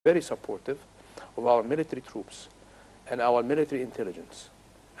very supportive of our military troops and our military intelligence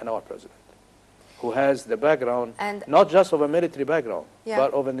and our president, who has the background, and not just of a military background, yeah,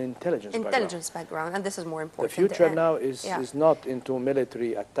 but of an intelligence background. And this is more important. The future now is, yeah, is not into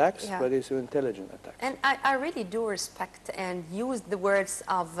military attacks, yeah, but it's intelligent attacks. And I really do respect and use the words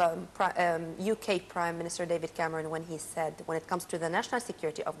of UK Prime Minister David Cameron when he said, when it comes to the national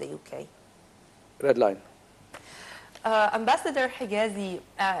security of the UK. Red line. Ambassador Hegazi,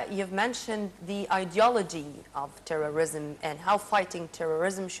 you've mentioned the ideology of terrorism and how fighting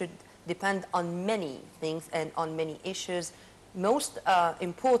terrorism should depend on many things and on many issues, most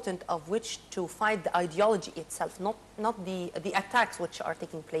important of which to fight the ideology itself, not the attacks which are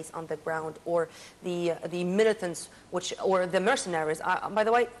taking place on the ground, or the militants or the mercenaries. By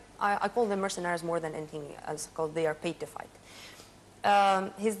the way, I call them mercenaries more than anything else, because they are paid to fight.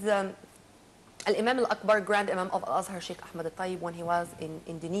 Al-Imam al-Akbar, Grand Imam of Al-Azhar, Sheikh Ahmed al-Tayyib, when he was in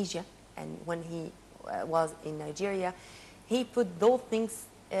Indonesia and when he was in Nigeria, he put those things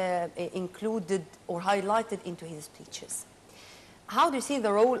included or highlighted into his speeches. How do you see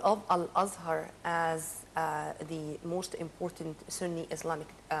the role of Al-Azhar as the most important Sunni Islamic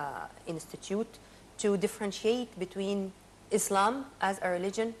institute to differentiate between Islam as a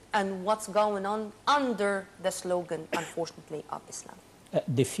religion and what's going on under the slogan, unfortunately, of Islam?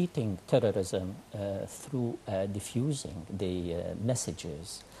 Defeating terrorism through diffusing the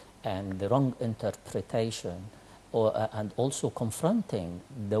messages and the wrong interpretation, and also confronting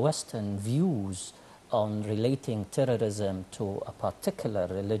the Western views on relating terrorism to a particular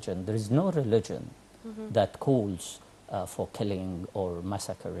religion. There is no religion that calls for killing or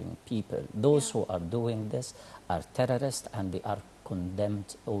massacring people. Those who are doing this are terrorists, and they are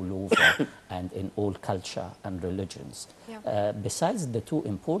condemned all over and in all culture and religions. Yeah. Besides the two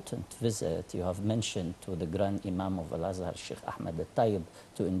important visits you have mentioned to the Grand Imam of Al-Azhar, Sheikh Ahmed al-Tayyib,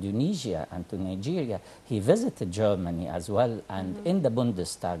 to Indonesia and to Nigeria, he visited Germany as well, and in the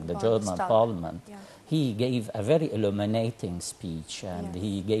Bundestag, the German parliament, yeah, he gave a very illuminating speech, and yes,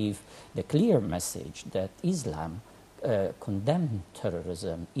 he gave the clear message that Islam condemned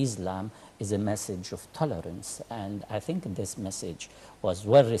terrorism. Islam is a message of tolerance, and I think this message was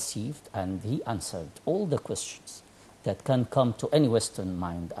well received, and he answered all the questions that can come to any Western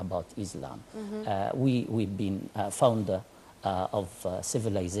mind about Islam. We've been founder of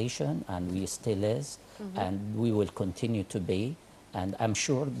civilization, and we still is, and we will continue to be, and I'm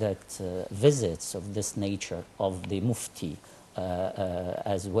sure that visits of this nature of the Mufti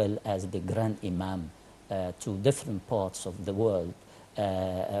as well as the Grand Imam to different parts of the world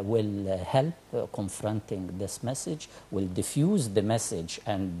will help confronting this message, will diffuse the message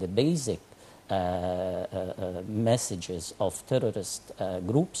and the basic messages of terrorist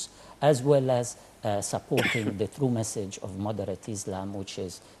groups, as well as supporting the true message of moderate Islam, which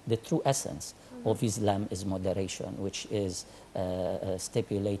is the true essence of Islam is moderation, which is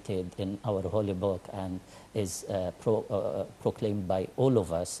stipulated in our holy book and is proclaimed by all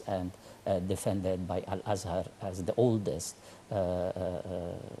of us and defended by Al-Azhar as the oldest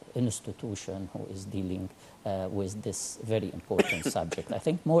institution who is dealing with this very important subject. I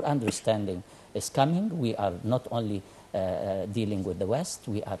think more understanding is coming. We are not only dealing with the West,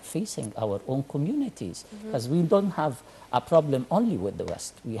 we are facing our own communities, because we don't have a problem only with the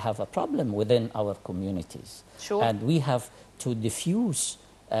West. We have a problem within our communities. Sure. And we have to diffuse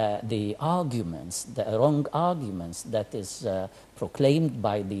the arguments, the wrong arguments that is proclaimed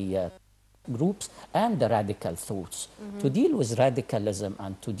by the groups and the radical thoughts. To deal with radicalism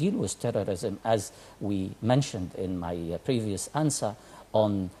and to deal with terrorism, as we mentioned in my previous answer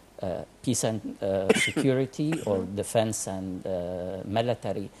on peace and security or defense and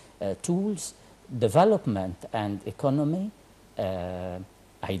military tools, development and economy,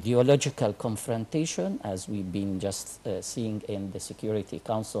 ideological confrontation, as we've been just seeing in the Security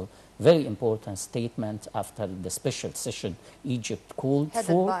Council, very important statement after the special session Egypt called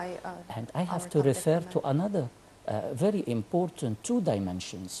for. And I have to refer to another very important two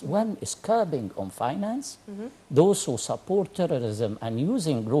dimensions. One is curbing on finance. Those who support terrorism and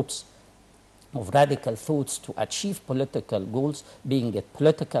using groups of radical thoughts to achieve political goals, being it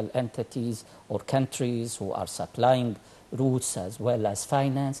political entities or countries who are supplying routes as well as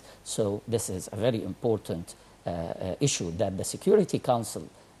finance. So this is a very important issue that the Security Council,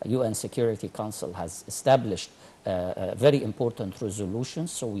 UN Security Council, has established very important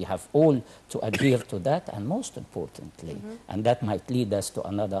resolutions. So we have all to adhere to that, and most importantly, and that might lead us to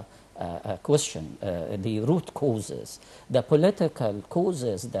another question, the root causes, the political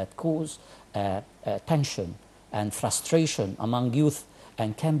causes that cause tension and frustration among youth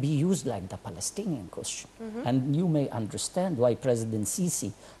and can be used like the Palestinian question. And you may understand why President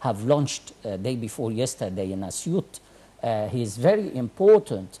Sisi have launched day before yesterday in Asyut his very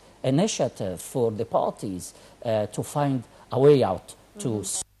important initiative for the parties to find a way out to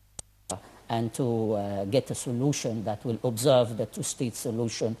and to get a solution that will observe the two-state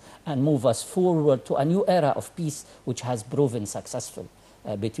solution and move us forward to a new era of peace, which has proven successful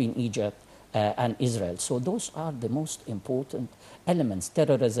between Egypt and Israel. So those are the most important elements.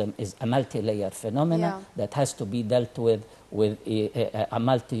 Terrorism is a multi-layer phenomenon that has to be dealt with a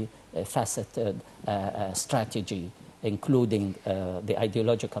multifaceted strategy, including the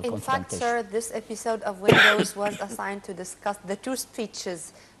ideological confrontation. In fact, sir, this episode of Windows was assigned to discuss the two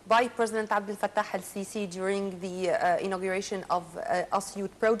speeches by President Abdel Fattah al-Sisi during the inauguration of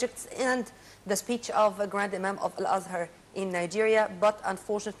Asyut projects and the speech of Grand Imam of Al-Azhar in Nigeria. But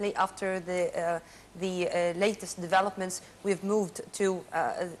unfortunately, after the latest developments, we've moved to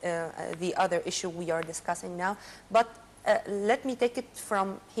the other issue we are discussing now. But let me take it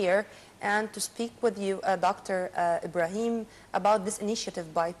from here and to speak with you, Dr. Ibrahim, about this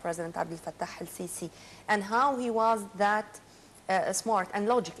initiative by President Abdel Fattah al-Sisi and how he was that smart and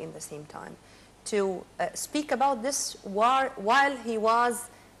logic in the same time to speak about this while he was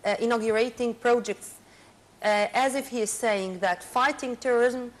inaugurating projects as if he is saying that fighting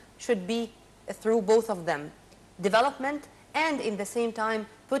terrorism should be through both of them, development and in the same time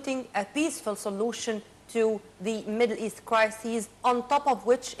putting a peaceful solution to the Middle East crises, on top of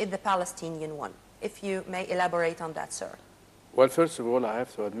which is the Palestinian one. If you may elaborate on that, sir. Well, first of all, I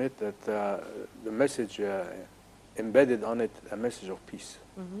have to admit that the message embedded on it a message of peace,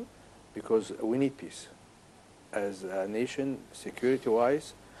 because we need peace as a nation,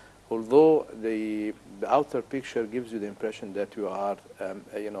 security-wise. Although the outer picture gives you the impression that you are,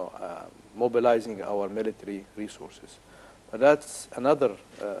 mobilizing our military resources. But that's another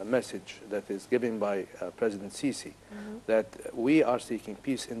message that is given by President Sisi, that we are seeking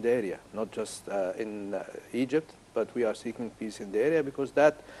peace in the area, not just in Egypt, but we are seeking peace in the area because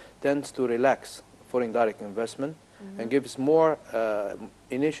that tends to relax foreign direct investment and gives more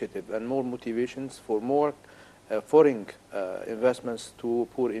initiative and more motivations for more foreign investments to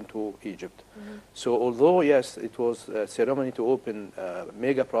pour into Egypt. So although, yes, it was a ceremony to open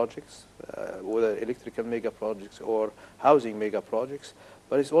mega projects, whether electrical mega projects or housing mega projects,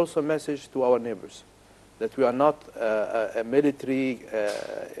 but it's also a message to our neighbors that we are not a military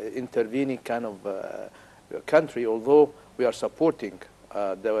intervening kind of country, although we are supporting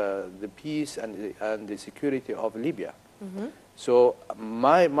the peace and the security of Libya. So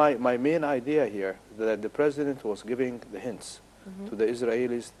my main idea here that the president was giving the hints to the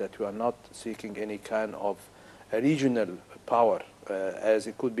Israelis that we are not seeking any kind of a regional power, as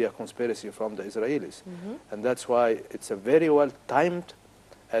it could be a conspiracy from the Israelis. And that's why it's a very well timed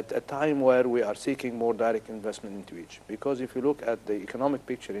at a time where we are seeking more direct investment into Egypt. Because if you look at the economic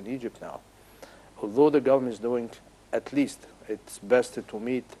picture in Egypt now, although the government is doing at least its best to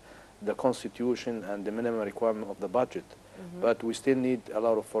meet the constitution and the minimum requirement of the budget, but we still need a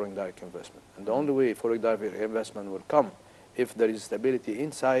lot of foreign direct investment. And the only way foreign direct investment will come if there is stability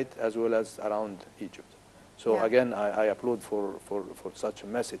inside as well as around Egypt. So again, I applaud for such a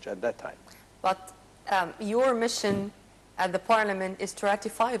message at that time. But your mission at the parliament is to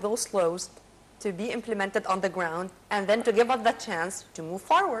ratify those laws to be implemented on the ground and then to give us the chance to move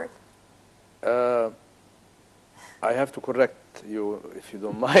forward. I have to correct you, if you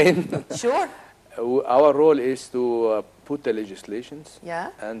don't mind. Sure. Our role is to put the legislations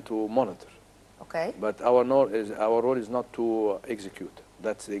and to monitor. Okay. But our role is not to execute.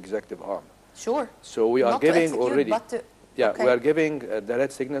 That's the executive arm. Sure. So we are not giving to execute, already. But to, we are giving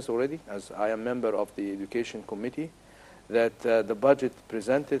direct signals already, as I am member of the education committee, that the budget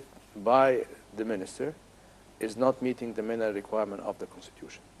presented by the minister is not meeting the minimum requirement of the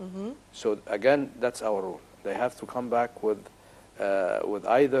constitution. So again, that's our role. They have to come back with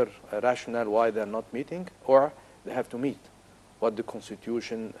either a rationale why they're not meeting, or they have to meet what the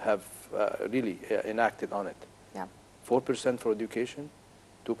constitution have really enacted on it. 4% for education,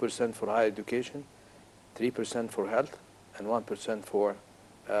 2% for higher education, 3% for health, and 1% for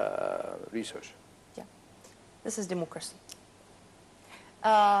research. Yeah, this is democracy.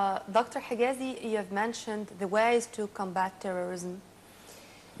 Dr. Hegazi, you have mentioned the ways to combat terrorism,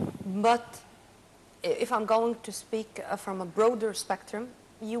 but if I'm going to speak from a broader spectrum,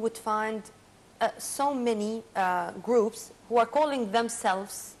 you would find so many groups who are calling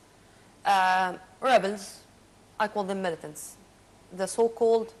themselves rebels. I call them militants. The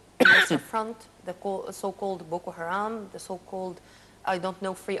so-called Nusra Front, the so-called Boko Haram, the so-called, I don't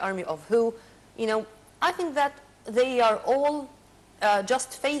know, Free Army of who. You know, I think that they are all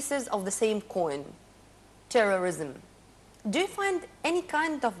just faces of the same coin, terrorism. Do you find any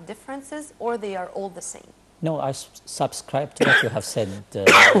kind of differences, or they are all the same? No, I subscribe to what you have said.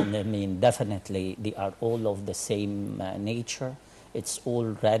 I mean, definitely, they are all of the same nature. It's all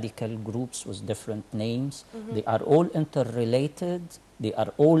radical groups with different names. They are all interrelated. They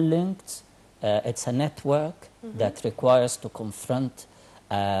are all linked. It's a network that requires to confront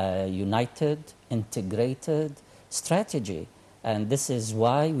a united, integrated strategy. And this is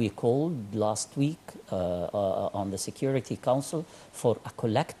why we called last week on the Security Council for a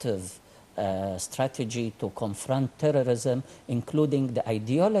collective strategy to confront terrorism, including the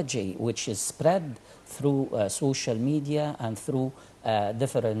ideology which is spread through social media and through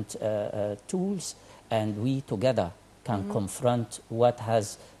different tools. And we together can confront what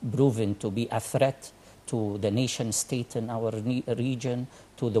has proven to be a threat to the nation state in our region,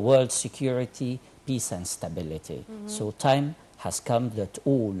 to the world security, peace and stability. So time has come that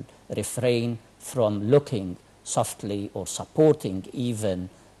all refrain from looking softly or supporting even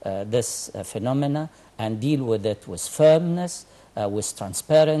this phenomena and deal with it with firmness, with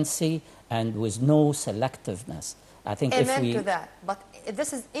transparency, and with no selectiveness. I think if Amen we... to that. But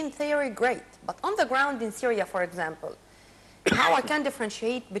this is in theory great. But on the ground in Syria, for example, how I can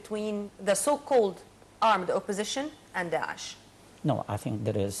differentiate between the so-called armed opposition and Daesh? No, I think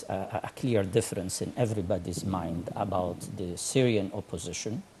there is a clear difference in everybody's mind about the Syrian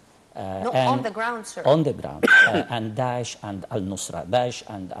opposition. No, on the ground, sir. On the ground. And Daesh and al-Nusra. Daesh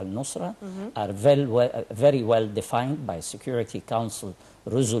and al-Nusra are very well defined by Security Council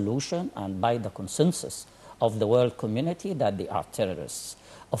resolution and by the consensus of the world community that they are terrorists.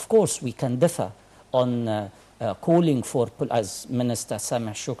 Of course, we can differ on calling for, as Minister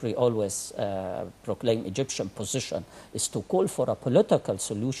Sameh Shukri always proclaimed, Egyptian position is to call for a political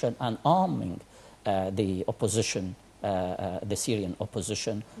solution and arming the opposition, the Syrian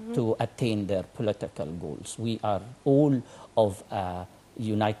opposition, to attain their political goals. We are all of a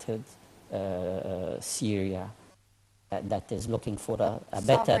united Syria that is looking for a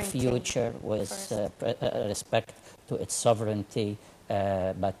better future with respect to its sovereignty,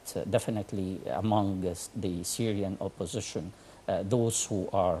 but definitely among the Syrian opposition, those who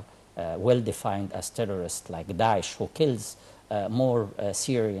are well defined as terrorists like Daesh, who kills more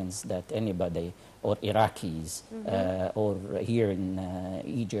Syrians than anybody, or Iraqis, or here in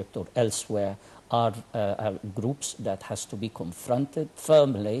Egypt or elsewhere, are groups that has to be confronted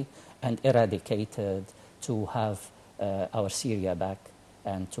firmly and eradicated to have our Syria back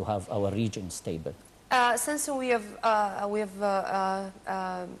and to have our region stable. Since we have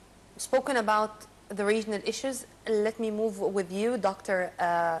spoken about the regional issues, let me move with you, Dr.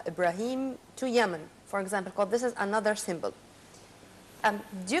 Ibrahim, to Yemen, for example, because this is another symbol.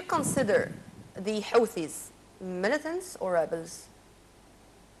 Do you consider the Houthis militants or rebels?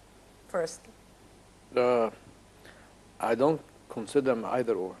 First. I don't consider them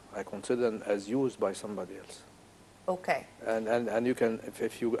either or. I consider them as used by somebody else. Okay. And you can,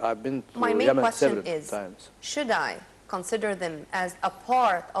 if you, I've been to My main Yemen question several is, times. should I consider them as a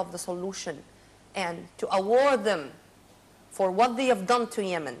part of the solution and to award them for what they have done to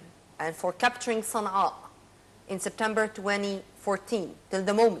Yemen and for capturing Sana'a in September 2014 till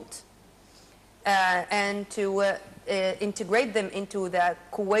the moment, and to integrate them into the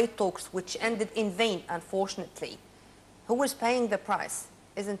Kuwait talks, which ended in vain, unfortunately? Who is paying the price?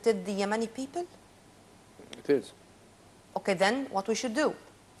 Isn't it the Yemeni people? It is. Okay, then what we should do?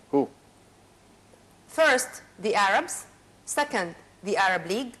 Who? First, the Arabs. Second, the Arab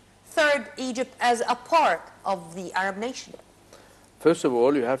League. Third, Egypt as a part of the Arab nation. First of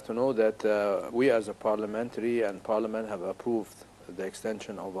all, you have to know that we as a parliamentary and parliament have approved the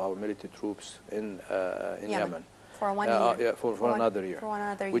extension of our military troops in Yemen. For 1 year. Yeah, for another year. For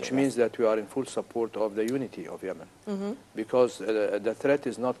another year, which means that we are in full support of the unity of Yemen. Because the threat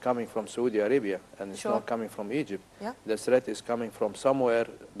is not coming from Saudi Arabia and it's not coming from Egypt. Yeah. The threat is coming from somewhere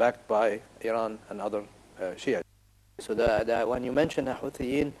backed by Iran and other Shia. So when you mention the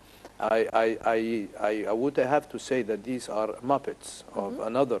Houthiyyin, I would have to say that these are muppets of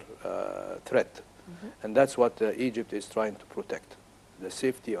another threat. And that's what Egypt is trying to protect, the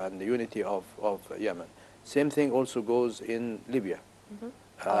safety and the unity of Yemen. Same thing also goes in Libya.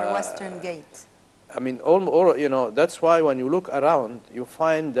 Our Western Gate. I mean, you know, that's why when you look around, you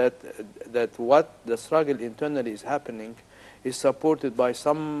find that what the struggle internally is happening is supported by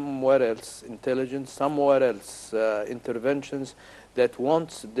somewhere else intelligence, somewhere else interventions that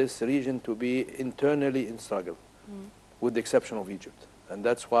wants this region to be internally in struggle, with the exception of Egypt. And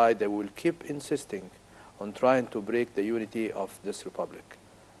that's why they will keep insisting on trying to break the unity of this republic.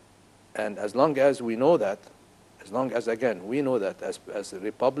 And as long as we know that, As long as, again, we know that as a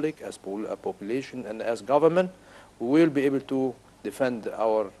republic, as a population, and as government, we will be able to defend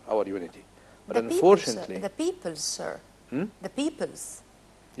our unity. But unfortunately... The peoples, sir. The peoples.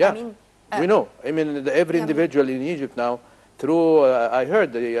 Yeah, I mean, we know. I mean, every individual in Egypt now, through, I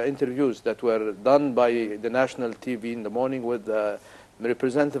heard the interviews that were done by the national TV in the morning with the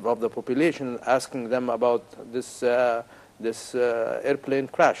representative of the population, asking them about this airplane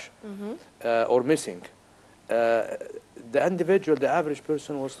crash or missing. The individual, the average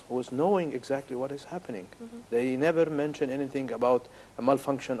person was knowing exactly what is happening. They never mentioned anything about a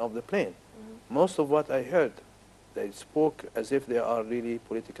malfunction of the plane. Most of what I heard, they spoke as if they are really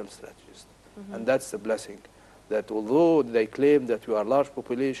political strategists. And that's the blessing, that although they claim that we are a large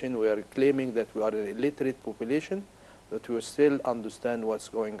population, we are claiming that we are an illiterate population, that we still understand what's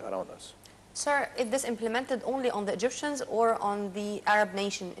going around us. Sir, is this implemented only on the Egyptians or on the Arab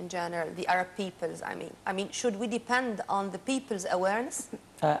nation in general, the Arab peoples, I mean, should we depend on the people's awareness?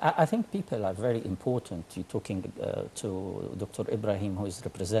 I think people are very important. You're talking to Dr. Ibrahim, who is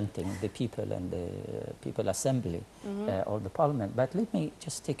representing the people and the People Assembly or the Parliament. But let me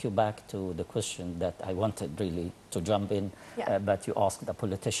just take you back to the question that I wanted really to jump in, but you asked a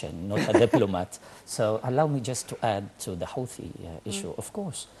politician, not a diplomat. So allow me just to add to the Houthi issue. Of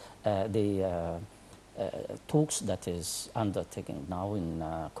course, the talks that is undertaken now in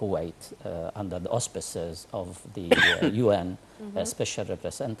Kuwait under the auspices of the UN Special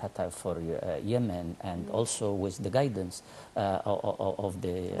Representative for Yemen, and also with the guidance of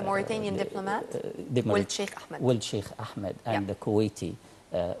the Mauritanian diplomat, Wuld Sheikh Ahmed, and the Kuwaiti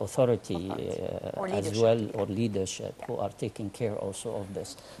authority as well, or leadership, who are taking care also of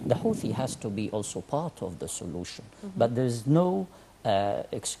this. The Houthi has to be also part of the solution, but there is no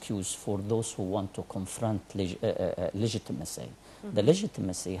excuse for those who want to confront legitimacy. The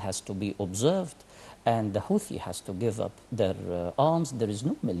legitimacy has to be observed, and the Houthi has to give up their arms. There is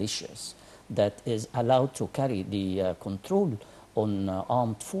no militias that is allowed to carry the control on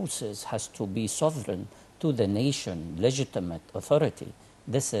armed forces. Has to be sovereign to the nation, legitimate authority.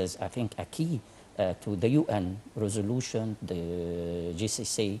 This is, I think, a key to the UN resolution, the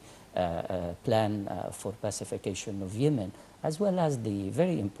GCC plan for pacification of Yemen, as well as the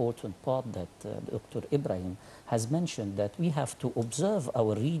very important part that Dr. Ibrahim has mentioned, that we have to observe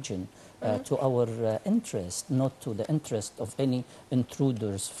our region to our interest, not to the interest of any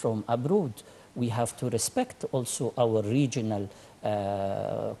intruders from abroad. We have to respect also our regional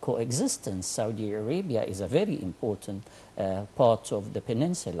coexistence. Saudi Arabia is a very important part of the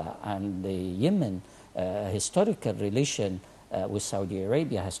peninsula, and the Yemen historical relation with Saudi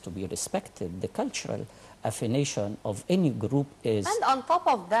Arabia has to be respected. The cultural affiliation of any group is... And on top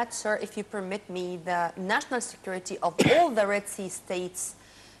of that, sir, if you permit me, the national security of all the Red Sea states,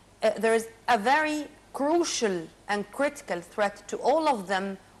 there is a very crucial and critical threat to all of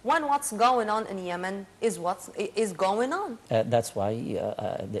them when what's going on in Yemen is what is going on. That's why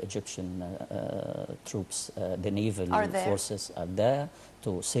the Egyptian troops, the naval forces are there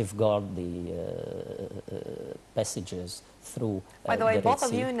to safeguard the passages through By the way, the both Red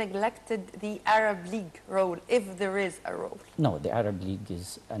of Sea. you neglected the Arab League role, if there is a role. No, the Arab League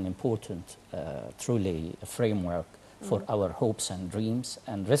is an important, truly, framework for our hopes and dreams,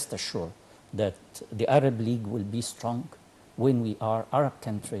 and rest assured that the Arab League will be strong when Arab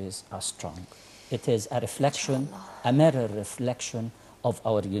countries are strong. It is a reflection, a mirror reflection of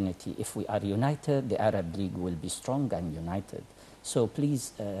our unity. If we are united, the Arab League will be strong and united. So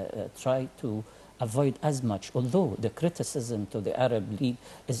please try to avoid as much, although the criticism to the Arab League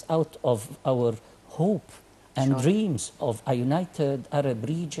is out of our hope and dreams of a united Arab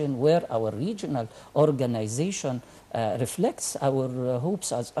region, where our regional organization reflects our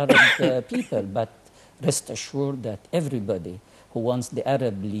hopes as Arab people. But rest assured that everybody who wants the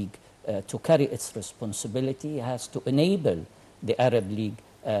Arab League to carry its responsibility has to enable the Arab League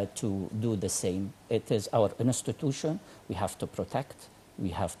to do the same. It is our institution. We have to protect, we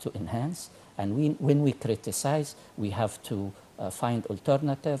have to enhance, and when we criticize, we have to find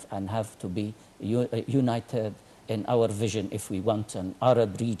alternative and have to be united in our vision. If we want an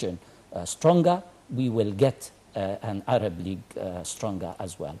Arab region stronger, we will get an Arab League stronger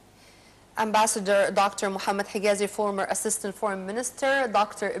as well. Ambassador Dr. Mohamed Hegazi, former Assistant Foreign Minister,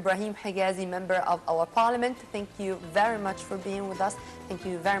 Dr. Ibrahim Hegazi, member of our parliament, thank you very much for being with us. Thank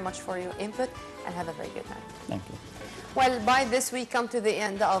you very much for your input, and have a very good night. Thank you. Well, by this we come to the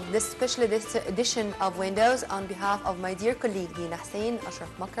end of this special edition of Windows. On behalf of my dear colleague Dina Hussein, Ashraf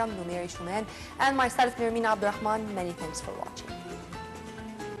Makram, Numeri Shuman, and myself, Nermeen Abdurrahman, many thanks for watching.